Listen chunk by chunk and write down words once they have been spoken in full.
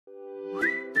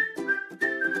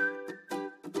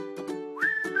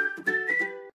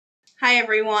Hi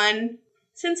everyone!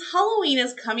 Since Halloween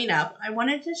is coming up, I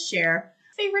wanted to share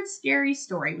a favorite scary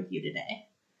story with you today.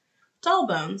 Doll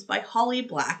Bones by Holly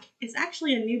Black is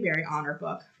actually a Newbery Honor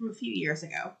book from a few years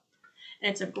ago. And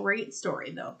it's a great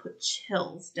story that'll put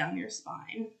chills down your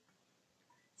spine.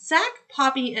 Zach,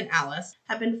 Poppy, and Alice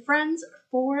have been friends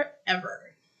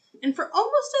forever. And for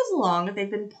almost as long, they've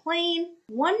been playing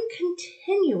one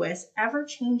continuous,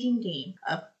 ever-changing game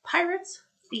of pirates,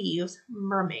 thieves,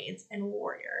 mermaids, and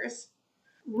warriors.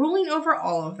 Ruling over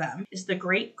all of them is the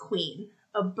Great Queen,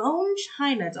 a bone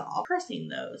china doll cursing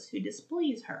those who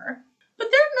displease her. But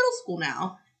they're in middle school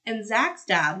now, and Zach's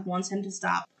dad wants him to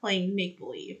stop playing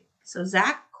make-believe, so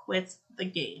Zach quits the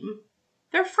game.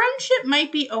 Their friendship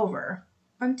might be over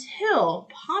until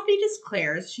Poppy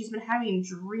declares she's been having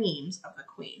dreams of the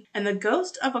Queen and the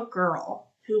ghost of a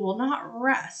girl who will not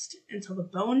rest until the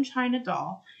bone china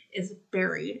doll is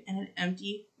buried in an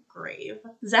empty grave.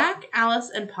 Zach,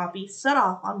 Alice, and Poppy set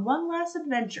off on one last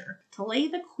adventure to lay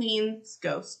the Queen's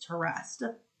ghost to rest.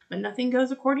 But nothing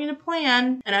goes according to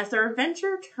plan, and as their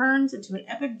adventure turns into an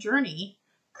epic journey,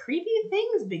 creepy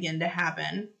things begin to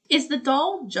happen. Is the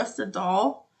doll just a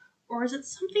doll, or is it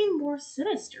something more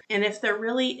sinister? And if there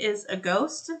really is a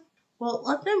ghost, will it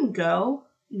let them go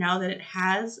now that it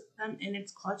has them in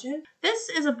its clutches? This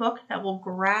is a book that will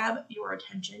grab your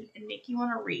attention and make you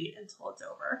want to read until it's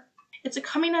over. It's a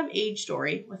coming-of-age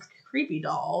story with creepy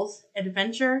dolls,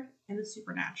 adventure, and the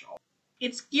supernatural.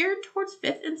 It's geared towards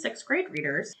 5th and 6th grade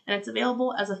readers, and it's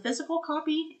available as a physical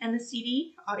copy and a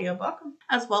CD audiobook,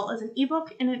 as well as an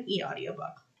ebook and an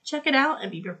e-audiobook. Check it out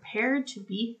and be prepared to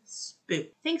be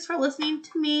spooked. Thanks for listening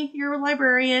to me, your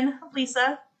librarian,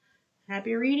 Lisa.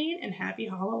 Happy reading and happy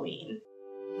Halloween.